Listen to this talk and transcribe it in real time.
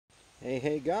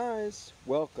Hey guys,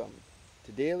 welcome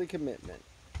to Daily Commitment,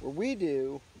 where we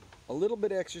do a little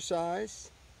bit of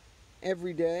exercise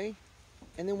every day,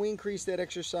 and then we increase that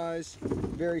exercise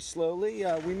very slowly.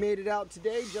 We made it out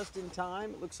today just in time.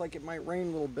 It looks like it might rain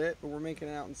a little bit, but we're making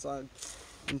it out inside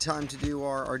in time to do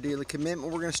our daily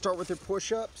commitment. We're going to start with our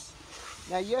push-ups.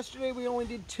 Now yesterday we only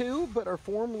did 2, but our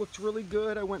form looked really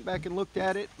good. I went back and looked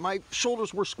at it. My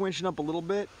shoulders were squinching up a little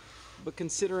bit, but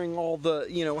considering all the,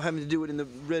 having to do it in the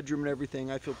bedroom and everything,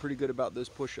 I feel pretty good about those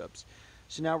push-ups.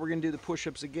 So now we're going to do the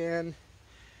push-ups again.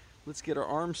 Let's get our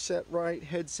arms set right,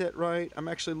 head set right. I'm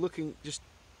actually looking, just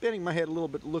bending my head a little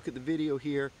bit to look at the video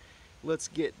here. Let's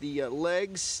get the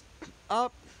legs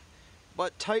up,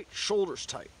 butt tight, shoulders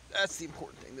tight. That's the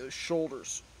important thing, those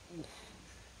shoulders.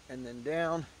 And then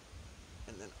down,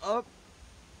 and then up,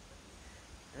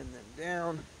 and then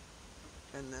down,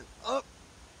 and then up,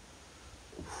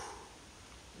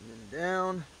 and then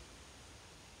down,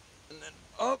 and then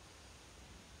up.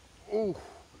 Ooh,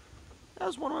 that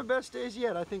was one of my best days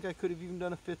yet. I think I could have even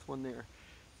done a 5th one there.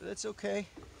 But that's okay.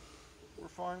 We're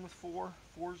fine with 4.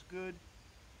 4's good.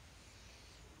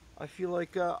 I feel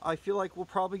like we'll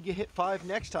probably hit 5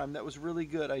 next time. That was really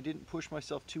good. I didn't push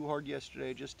myself too hard yesterday.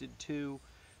 I just did 2.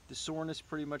 The soreness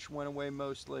pretty much went away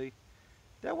mostly.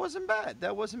 That wasn't bad.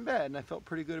 That wasn't bad, and I felt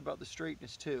pretty good about the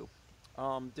straightness too.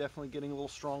 Definitely getting a little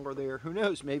stronger there. Who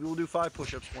knows? Maybe we'll do 5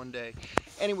 push-ups one day.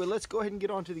 Anyway, let's go ahead and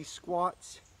get on to these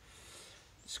squats.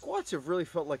 Squats have really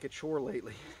felt like a chore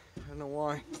lately. I don't know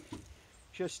why.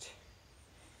 Just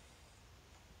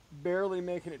barely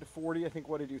making it to 40. I think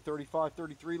what I do, 35,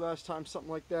 33 last time,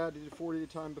 something like that. I did 40 the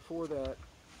time before that.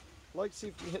 I'd like to see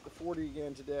if we can hit the 40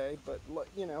 again today, but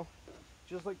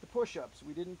just like the push-ups.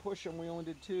 We didn't push them. We only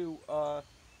did 2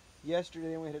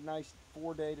 yesterday, and we had a nice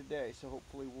 4-day today. So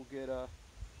hopefully we'll get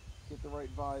the right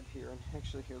vibe here. And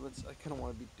actually, here, I kind of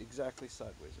want to be exactly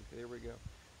sideways. Okay, there we go.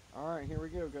 All right, here we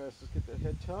go, guys. Let's get that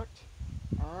head tucked.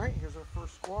 All right, here's our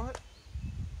first squat.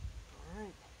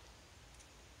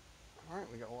 All right,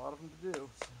 we got a lot of them to do.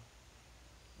 So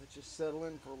let's just settle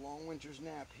in for a long winter's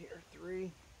nap here.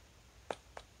 3,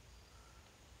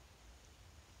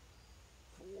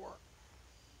 4.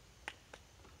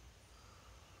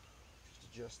 Just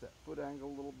adjust that foot angle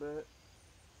a little bit.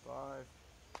 5,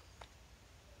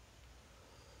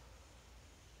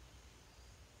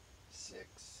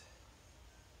 6,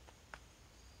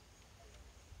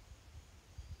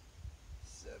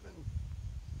 7,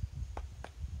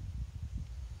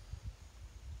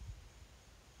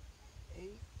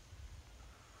 8,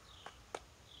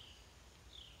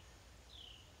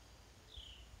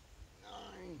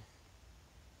 9,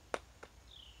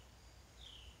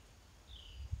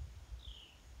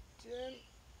 10,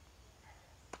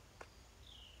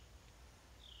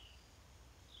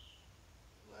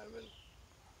 11,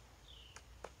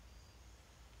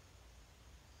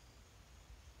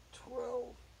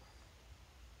 12,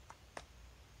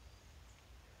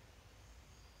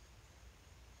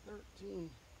 13,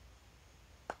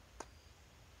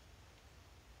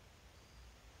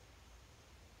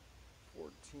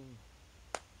 14,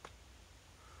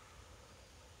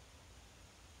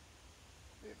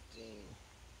 15,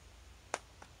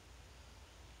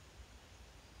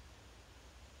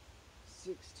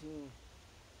 16.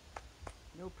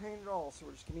 No pain at all, so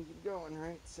we're just gonna keep going,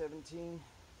 right? 17.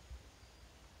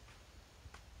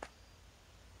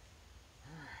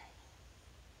 All right.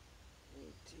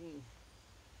 18.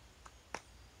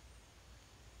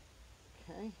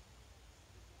 Okay.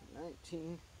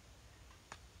 19.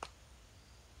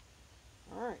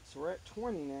 All right, so we're at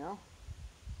 20 now.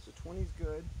 So 20 is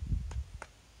good.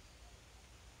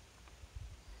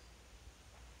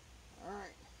 All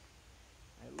right.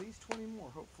 At least 20 more.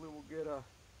 Hopefully we'll get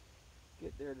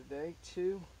there today.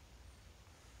 2.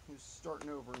 I'm just starting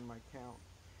over in my count.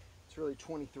 It's really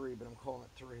 23, but I'm calling it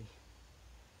 3.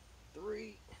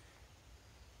 3.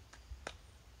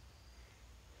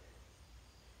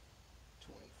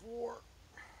 24.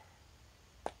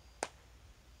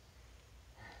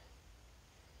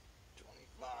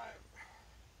 25.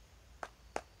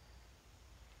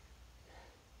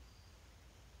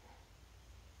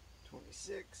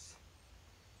 26.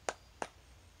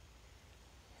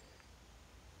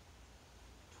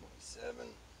 27.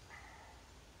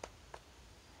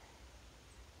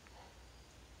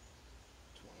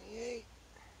 28.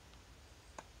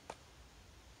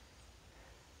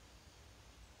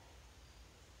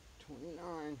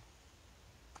 29.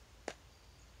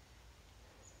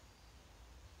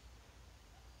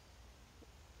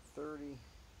 30.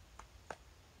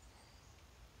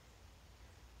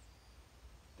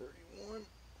 31.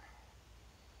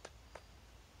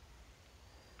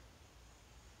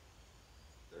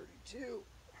 32. 32,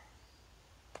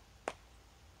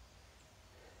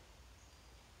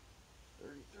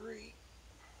 33,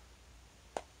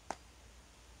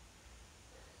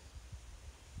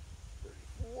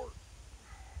 34,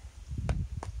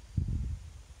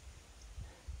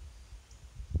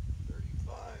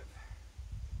 35,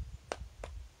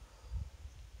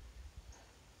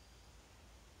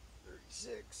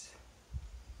 36,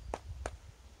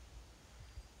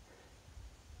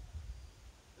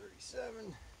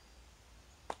 37,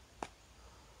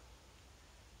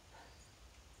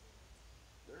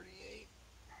 38,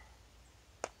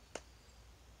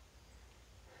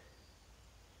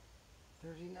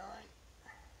 39.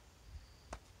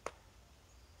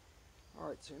 All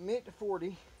right, so we made it to 40,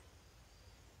 and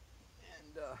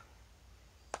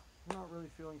I'm not really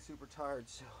feeling super tired,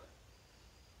 so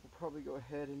we'll probably go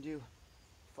ahead and do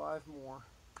 5 more.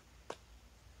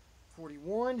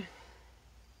 41,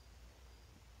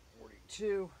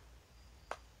 42,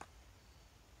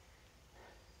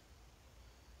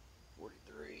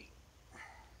 43,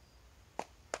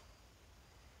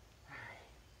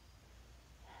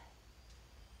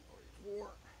 44.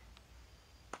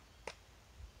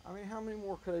 I mean, how many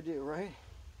more could I do, right?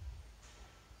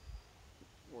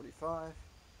 45.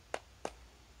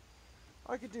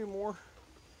 I could do more,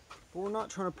 but we're not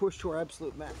trying to push to our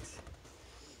absolute max,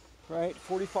 right?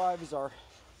 45 is our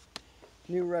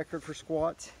new record for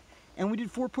squats. And we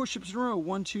did 4 push-ups in a row,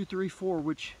 1, 2, 3, 4,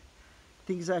 which I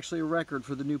think is actually a record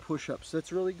for the new push-ups.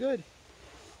 That's really good.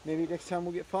 Maybe next time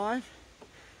we'll get 5.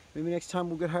 Maybe next time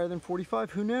we'll get higher than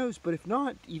 45, who knows? But if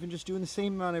not, even just doing the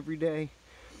same amount every day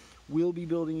will be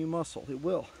building you muscle. It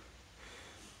will.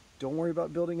 Don't worry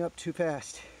about building up too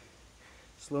fast.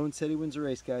 Slow and steady wins the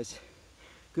race, guys.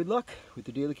 Good luck with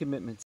the daily commitments.